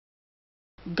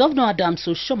Governor Adams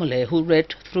Oshiomhole, who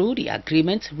read through the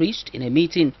agreement reached in a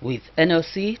meeting with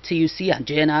NLC, TUC and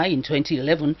JNI in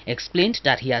 2011, explained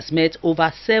that he has met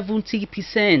over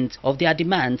 70% of their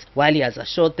demands, while he has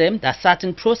assured them that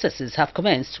certain processes have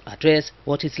commenced to address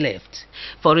what is left.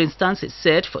 For instance, he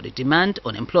said for the demand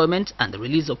on employment and the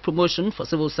release of promotion for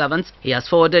civil servants, he has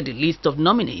forwarded the list of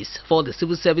nominees for the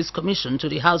Civil Service Commission to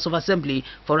the House of Assembly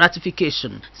for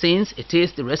ratification, since it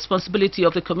is the responsibility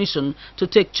of the Commission to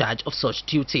take charge of such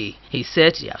duty. He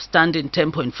said the outstanding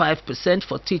 10.5%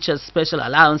 for teachers' special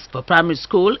allowance for primary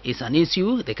school is an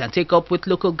issue they can take up with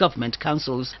local government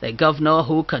councils. The governor,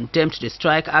 who condemned the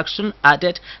strike action,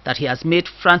 added that he has made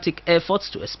frantic efforts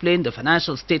to explain the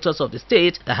financial status of the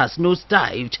state that has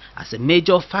nosedived as a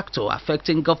major factor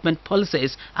affecting government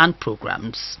policies and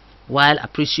programs. While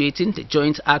appreciating the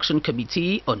Joint Action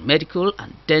Committee on Medical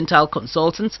and Dental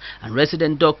Consultants and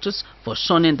Resident Doctors for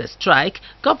shunning the strike,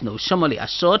 Governor Oshiomhole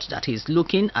assured that he is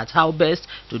looking at how best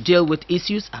to deal with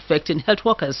issues affecting health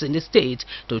workers in the state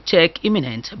to check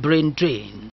imminent brain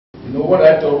drain. You know, what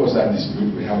I thought was a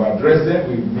dispute. We have addressed them,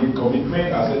 we've made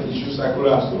commitment, as an issue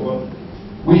circular and so on.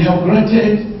 We have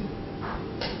granted,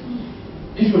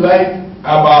 if you like,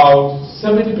 about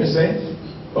 70%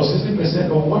 or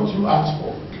 60% of what you asked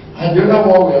for. And the other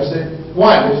one we have said,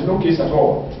 one, there's no case at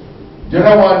all. The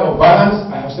other one of balance,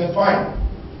 I have said, fine,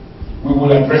 we will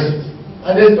address it.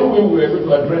 And there's no way we are able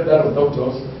to address that of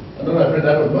doctors and not address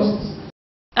that of nurses.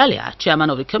 Earlier, chairman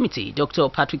of the committee, Dr.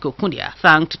 Patrick Okundia,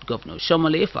 thanked Governor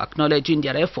Oshiomhole for acknowledging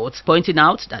their efforts, pointing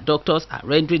out that doctors are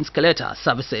rendering skeletal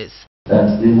services.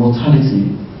 That the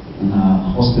mortality in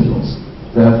our hospitals,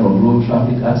 from road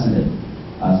traffic accident,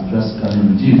 has drastically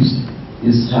reduced.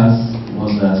 This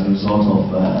was as a result of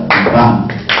the ban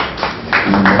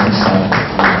in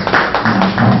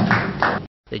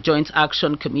the Joint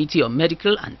Action Committee on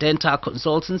Medical and Dental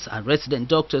Consultants and Resident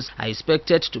Doctors are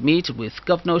expected to meet with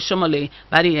Governor Oshiomhole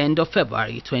by the end of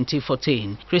February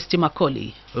 2014. Christy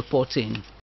Macaulay reporting.